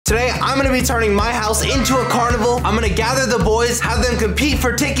Today, I'm gonna be turning my house into a carnival. I'm gonna gather the boys, have them compete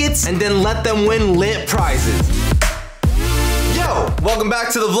for tickets, and then let them win lit prizes. Yo, welcome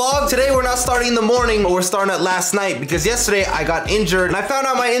back to the vlog. Today we're not starting in the morning, but we're starting at last night because yesterday I got injured and I found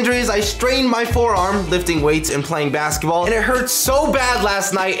out my injuries. I strained my forearm lifting weights and playing basketball, and it hurt so bad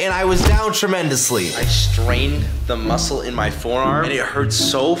last night and I was down tremendously. I strained the muscle in my forearm and it hurt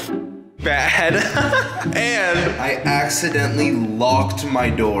so bad. And I accidentally locked my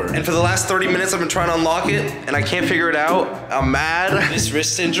door. And for the last 30 minutes I've been trying to unlock it and I can't figure it out. I'm mad. This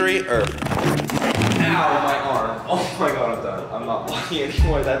wrist injury, ow, my arm. Oh my god, I'm done. I'm not walking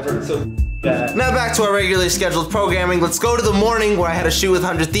anymore. That hurt so bad. Now back to our regularly scheduled programming. Let's go to the morning where I had a shoot with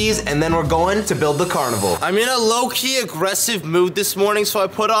 100 Thieves, and then we're going to build the carnival. I'm in a low-key aggressive mood this morning, so I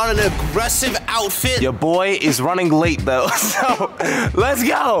put on an aggressive outfit. Your boy is running late though, so let's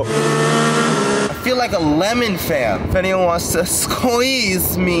go. I feel like a lemon fan. If anyone wants to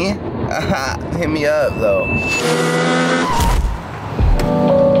squeeze me, hit me up though.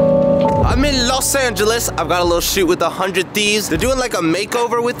 I'm in Los Angeles. I've got a little shoot with 100 Thieves. They're doing like a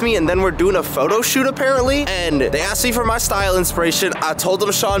makeover with me, and then we're doing a photo shoot apparently. And they asked me for my style inspiration. I told them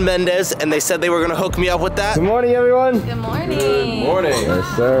Shawn Mendes, and they said they were gonna hook me up with that. Good morning, everyone. Good morning. Good morning. Yes,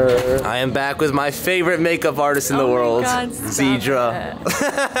 sir. I am back with my favorite makeup artist in the world, Zedra.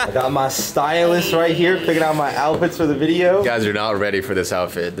 I got my stylist right here picking out my outfits for the video. You guys are not ready for this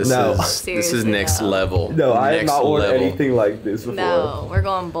outfit. This is next level. No, I have not worn anything like this before. No, we're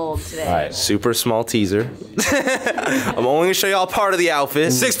going bold today. All right. Super small teaser. I'm only gonna show y'all part of the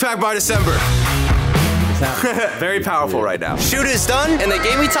outfit. 6-pack by December. Very powerful right now. Shoot is done, and they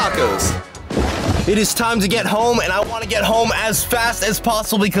gave me tacos. It is time to get home, and I want to get home as fast as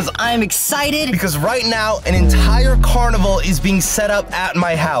possible because I am excited because right now an entire carnival is being set up at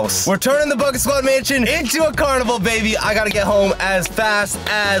my house. We're turning the Bucket Squad mansion into a carnival, baby. I gotta get home as fast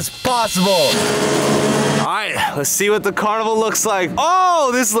as possible. All right, let's see what the carnival looks like.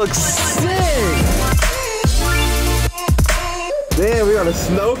 Oh, this looks sick. Damn, we got a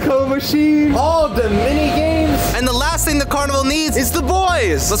snow cone machine. All the mini games. And the last thing the carnival needs is the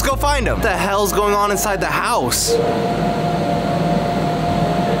boys. Let's go find them. What the hell's going on inside the house?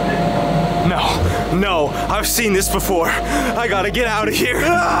 No, I've seen this before. I gotta get out of here.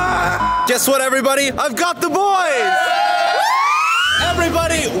 Guess what, everybody? I've got the boys.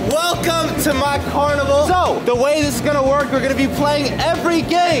 Everybody, welcome to my carnival. So, the way this is gonna work, we're gonna be playing every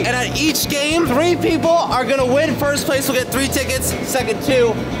game. And at each game, 3 people are gonna win. First place will get 3 tickets, second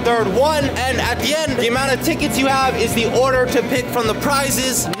 2, third 1. And at the end, the amount of tickets you have is the order to pick from the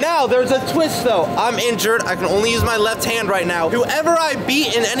prizes. Now, there's a twist though. I'm injured, I can only use my left hand right now. Whoever I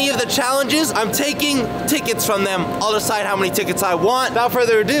beat in any of the challenges, I'm taking tickets from them. I'll decide how many tickets I want. Without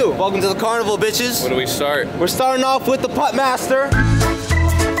further ado, welcome to the carnival, bitches. When do we start? We're starting off with the putt master.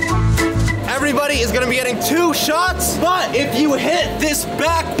 Everybody is gonna be getting 2 shots, but if you hit this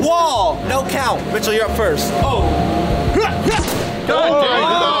back wall, no count. Mitchell, you're up first. Oh.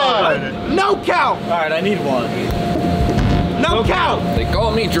 God. No count. All right, I need 1. No count. They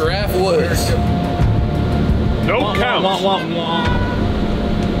call me Giraffe Woods. No count.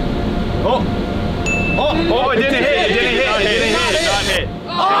 Oh, it didn't hit. It didn't hit. Not hit.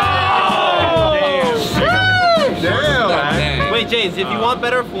 Damn, man. Wait, James, if you want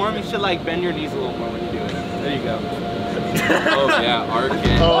better form, you should like bend your knees a little more when you do it. There you go. Oh yeah,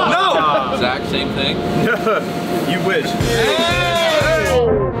 arcade. Oh, no! Exact same thing. You wish. Hey!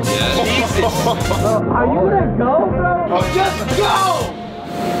 Yes. Jesus. Are you gonna go, bro? Oh, just go!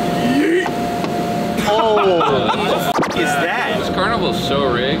 Oh, what the f is that? This carnival's so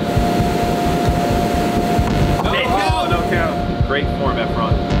rigged. No count. Great form up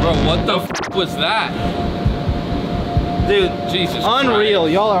front. Bro, what the f was that? Dude, Jesus unreal.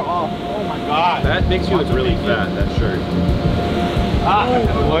 Christ. Y'all are off. Oh my god. That makes you look really fat, that shirt.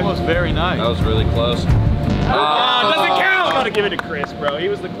 That was very nice. That was really close. Doesn't count! I gotta give it to Chris, bro. He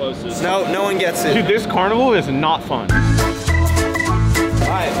was the closest. No one gets it. Dude, this carnival is not fun.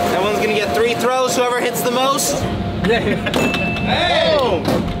 Alright, everyone's gonna get 3 throws. Whoever hits the most. Hey! Oh.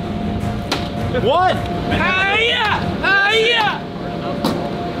 1!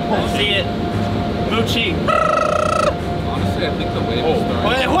 See it. Moochie. Honestly, I think the wave is starting.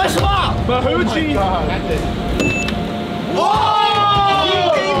 Wait, what's up? Bahuchi! Oh!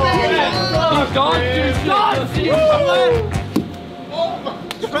 He's gone, dude.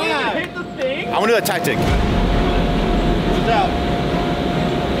 Hit the thing! I want to do a tactic. It's out.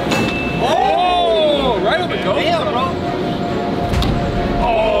 Oh! Right on the go. Damn, bro.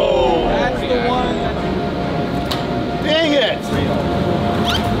 Oh! That's the one. Dang it!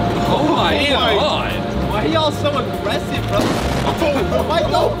 Oh my god! Why are y'all so aggressive, bro? Oh My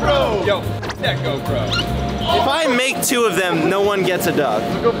GoPro! Yo, that GoPro. If I make 2 of them, no one gets a duck.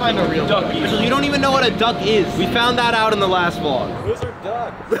 We'll go find a real duck. You don't even know what a duck is. We found that out in the last vlog. Those are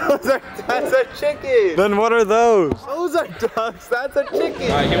ducks. That's a chicken. Then what are those? Those are ducks. That's a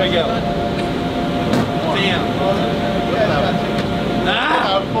chicken. All right, here we go. Damn.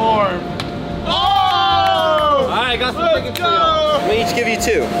 Form. Oh! All right, I got some chicken for you. Let me each give you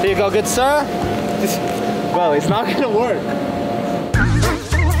 2. Here you go, good sir. Well, it's not gonna work.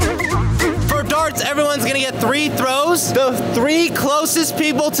 For darts, everyone's gonna get 3 throws. The 3 closest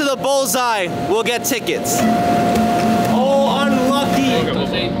people to the bullseye will get tickets. Oh, unlucky.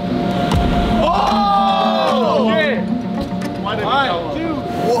 Oh! Shit. Why did we go?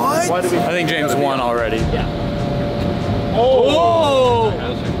 What? Why did we? I think James won already. Yeah. Oh!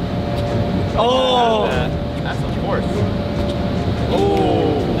 Oh! That's a horse.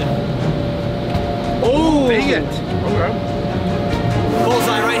 Oh! Oh! Dang it. Okay.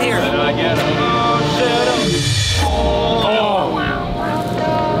 Bullseye right here. I get it. Oh!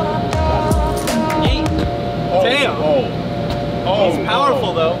 Yeet. Damn! Oh, He's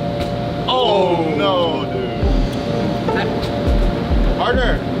powerful though. Oh no, dude.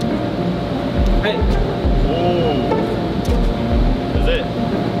 Partner. Hey. Oh. That's it.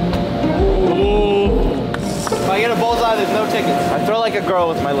 If I get a bullseye, there's no tickets. I throw like a girl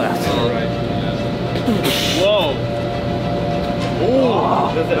with my left. Alright. Whoa.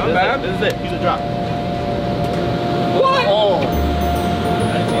 Oh. This is it. Not bad. This is it. Use a drop. What? Oh.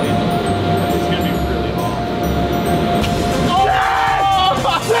 It's gonna be really long.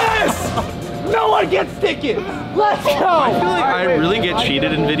 Yes! No one gets tickets. Let's go. I feel like I really get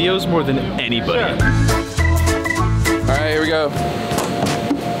cheated in videos more than anybody. All right, here we go.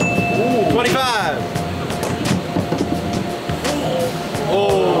 25.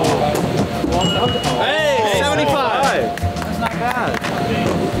 Oh. Hey, 75. That's not bad.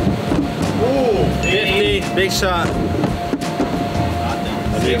 Ooh. 50. Big shot.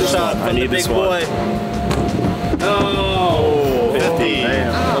 Big shot from the big boy. Oh. 50.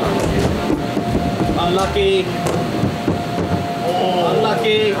 Damn. Unlucky. Oh.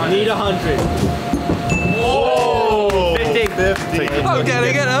 Unlucky. Need 100. Oh. 50. 50. I'm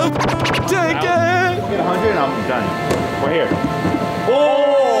getting it. I'm taking it. Get 100 and I'm done. We're here.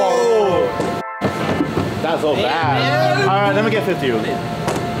 Oh! That's so bad. Man. All right, let me get 50.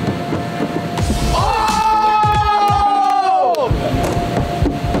 Oh!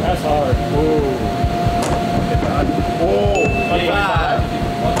 That's hard. Ooh. Oh. 25.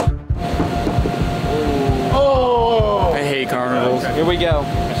 Oh. I hate carnivals. Here we go.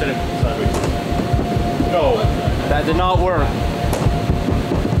 I shouldn't. No. That did not work.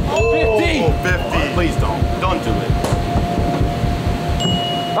 Oh, 50. 50. Please don't. Don't do it.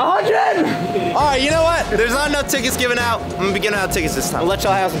 100! Alright, you know what? There's not enough tickets given out. I'm gonna be giving out tickets this time. I'll let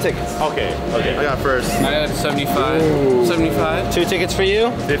y'all have some tickets. Okay. Okay. I got first. I had 75. 75. 2 tickets for you.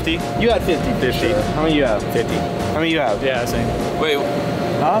 50. You had 50. 50. How many you have? 50. How many you have? Yeah, same. Wait.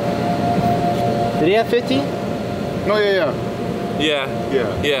 Huh? Did he have 50? No, yeah. Yeah.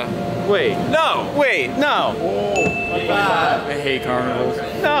 Yeah. Wait. No. Wait. No. I hate carnivals.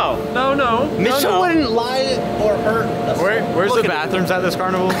 No. No. No. Mitchell wouldn't lie or hurt us. Where's the bathrooms at this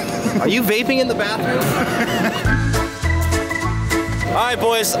carnival? Are you vaping in the bathroom? Alright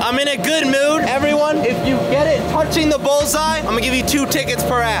boys, I'm in a good mood. Everyone, if you get it touching the bullseye, I'm gonna give you 2 tickets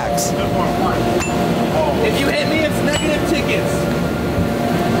per axe. If you hit me, it's negative tickets.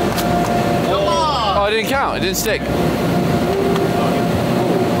 Come on! Oh, it didn't count. It didn't stick.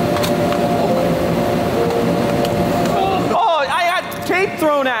 Oh, I had tape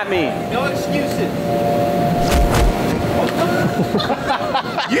thrown at me. No excuses.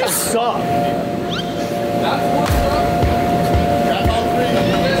 You suck. That's one stuff. That's all 3.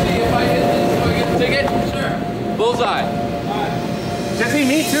 Jesse, if I hit this, do I get a ticket? Sure. Bullseye. Jesse,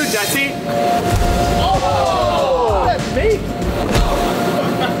 me too, Jesse. Oh! That's me.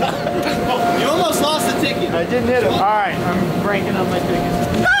 You almost lost the ticket. I didn't hit him. All right, I'm ranking up my tickets.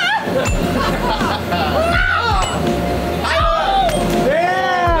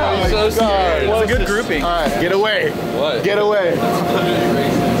 I'm so scared. It's a good grouping. All right, get away. What? Get away.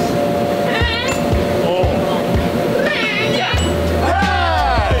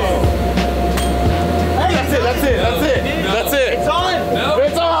 That's it. It's on. No.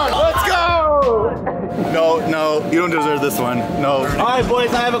 It's on. Let's go. No, you don't deserve this one. No. Alright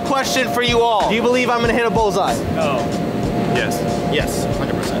boys, I have a question for you all. Do you believe I'm gonna hit a bullseye? Yes. Yes.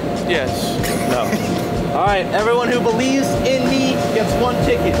 100%. Yes. No. Alright, everyone who believes in me gets 1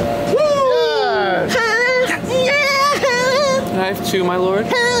 ticket. Can I have 2, my lord?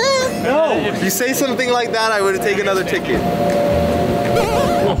 No! If you say something like that, I would take another ticket.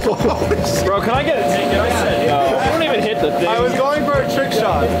 Bro, can I get a ticket? I said no. I don't even hit the thing. I was going for a trick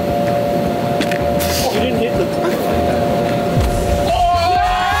shot. You didn't hit the thing.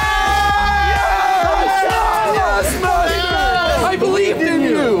 I believed in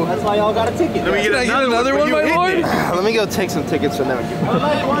you. That's why y'all got a ticket. Let me get another one, my lord. Let me go take some tickets from them. I would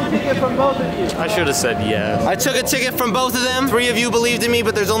like one ticket from both of you. I should have said yes. I took a ticket from both of them. 3 of you believed in me,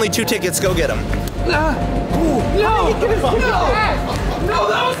 but there's only 2 tickets. Go get them. No,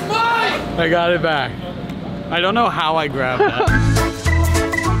 that was mine. I got it back. I don't know how I grabbed that.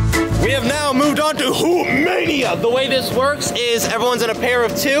 We have now moved on to Hoop Mania. The way this works is everyone's in a pair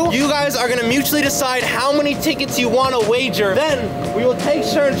of 2. You guys are gonna mutually decide how many tickets you want to wager. Then we will take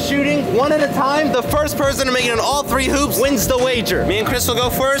turns shooting 1 at a time. The first person to make it in all 3 hoops wins the wager. Me and Chris will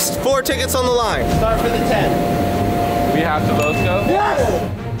go first. 4 tickets on the line. Start for the 10. We have to both go? Yes!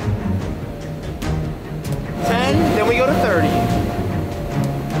 10, then we go to 30.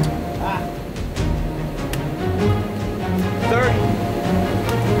 30.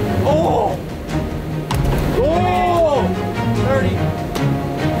 Oh! Oh! 30.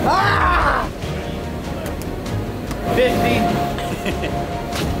 Ah! 50.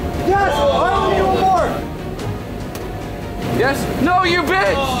 Yes! I only need 1 more. Yes. No, you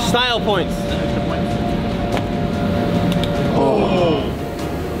bitch. Style points. Oh.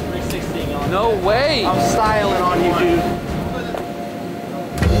 360 on. No way. I'm styling on you, dude.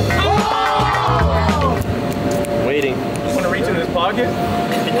 Oh! Waiting. You want to reach in his pocket? I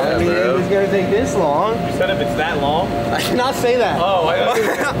mean, it was gonna take this long. You said if it's that long? I did not say that. Oh,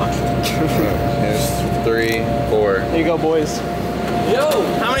 Here's 3, 4. There you go, boys. Yo.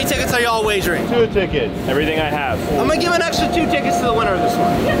 How many tickets are y'all wagering? 2 tickets. Everything I have. I'm gonna give an extra 2 tickets to the winner of this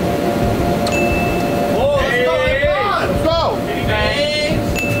one. Oh, let's go, let's go.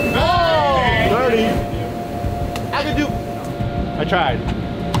 Oh! 30. I can do. I tried.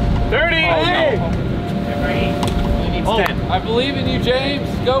 30. Hey. Oh, 10. I believe in you, James.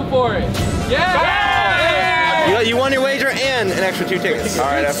 Go for it. Yeah! You won your wager and an extra 2 tickets. All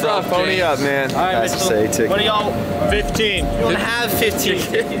right, stuff, pony James. up, man. All right, Has to say ticket. What are y'all? 15. You don't have 15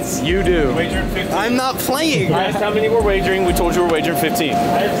 tickets. You do. Wagering 15. I'm not playing. Last how many we're wagering? We told you we're wagering 15. I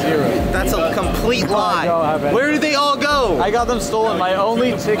had 0. That's a complete lie. Where do they all go? I got them stolen. My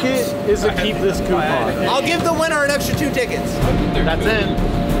only ticket is to keep this coupon. I'll give the winner an extra 2 tickets. That's in.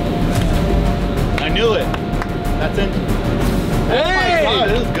 I knew it. That's in. Hey! Oh my God,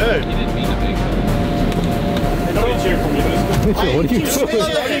 this is good. He didn't mean to make it. Nobody cheered for me. What are you doing?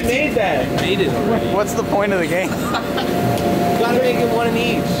 already made that. Made it already. What's the point of the game? You gotta make it 1 in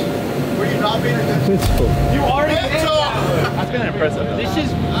each. Were you not paying attention? You already made Mitchell! that. That's kind of impressive. This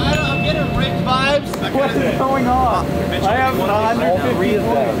is, I'm getting Rick vibes. What is going on? I have 150 of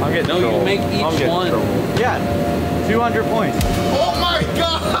them. I'm getting No, you make each one. Yeah, 200 points. Oh my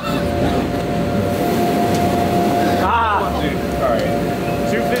God! Alright.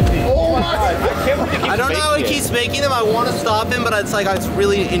 250. Oh my God! I can't believe he keeps I don't know how he making it. keeps making them. I want to stop him, but it's like it's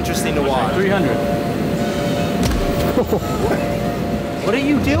really interesting to watch. 300. What are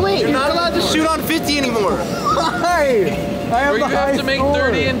you doing? You're not allowed to shoot on 50 anymore. Why? I have Or the you have high to make score.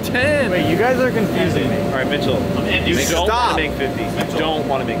 30 and 10. Wait, you guys are confusing me. Alright, Mitchell. You don't want Stop. to make 50. You don't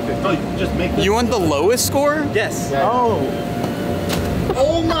want to make 50. No, just make this. You want the lowest score? Yes. Oh.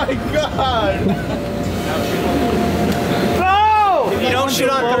 Oh my God! If you don't shoot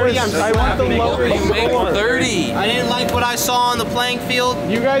on 30, I'm I want the You lowest make score. 30. I didn't like what I saw on the playing field.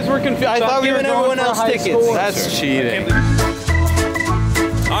 You guys were confused. I thought we were giving going everyone for else high tickets. score. That's cheating.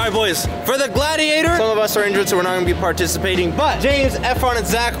 All right, boys. For the Gladiator, some of us are injured, so we're not going to be participating. But James, Efron, and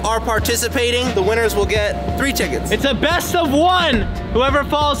Zach are participating. The winners will get 3 tickets. It's a best of 1. Whoever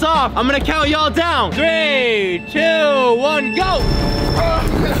falls off, I'm going to count y'all down. 3, 2, 1, go.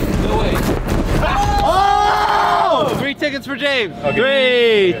 No way. Oh! 3 tickets for James.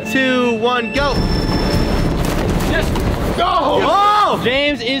 3, 2, 1, go. Yes. Go! Oh!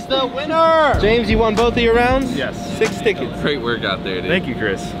 James is the winner. James, you won both of your rounds? Yes. 6 tickets. Great work out there, dude. Thank you,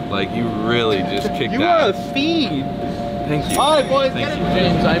 Chris. Like, you really just kicked You are a ass. feed. Thank you. All right, boys, Thank get you. it.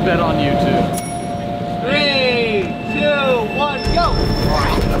 James, I bet on you too. 3, 2, 1, go.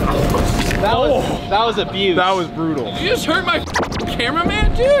 That was abuse. That was brutal. You just hurt my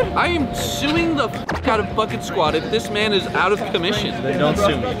cameraman, dude. I am suing the out of Bucket Squad if this man is out of commission. Then don't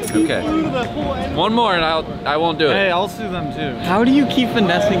sue me. Okay. One more and I won't do it. Hey, I'll sue them too. How do you keep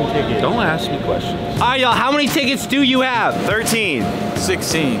finessing tickets? Don't ask me questions. All right, y'all, how many tickets do you have? 13.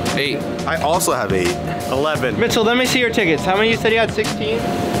 16. 8. I also have 8. 11. Mitchell, let me see your tickets. How many you said you had? 16? Wait,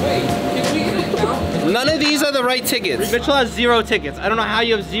 can we get it down? None of these are the right tickets. Mitchell has 0 tickets. I don't know how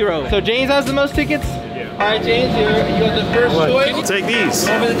you have 0. So James has the most tickets? Yeah. right, James, you got the first choice. I'll take these.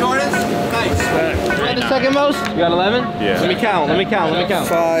 Over the Jordans? Nice. You got the second most? You got 11? Yeah. Let me count.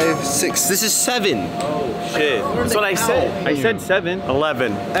 5, 6. This is 7. Shit. That's what I said. I said 7.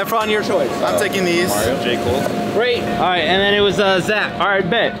 11. Efron, your choice. I'm taking these. Mario, J. Cole. Great. All right, and then it was Zach. All right,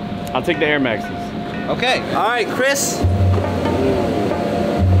 bet. I'll take the Air Maxes. Okay. All right, Chris.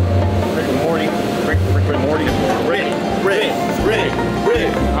 Rick and Morty. Rick and Morty. Rick.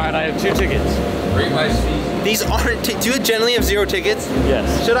 All right, I have 2 tickets. Rate my speed. These aren't. Do you generally have 0 tickets?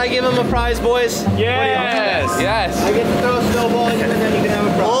 Yes. Should I give him a prize, boys? Yes. Yes. I get to throw a snowball at you, and then you can have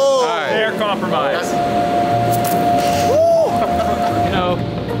a prize. All right. Fair compromise. You know,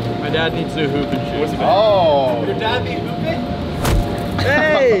 my dad needs to hoop and shoot. Oh. Your dad be hooping?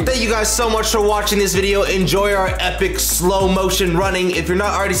 Hey! Thank you guys so much for watching this video. Enjoy our epic slow motion running. If you're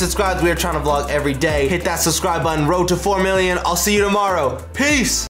not already subscribed, we are trying to vlog every day. Hit that subscribe button. Road to 4 million. I'll see you tomorrow. Peace!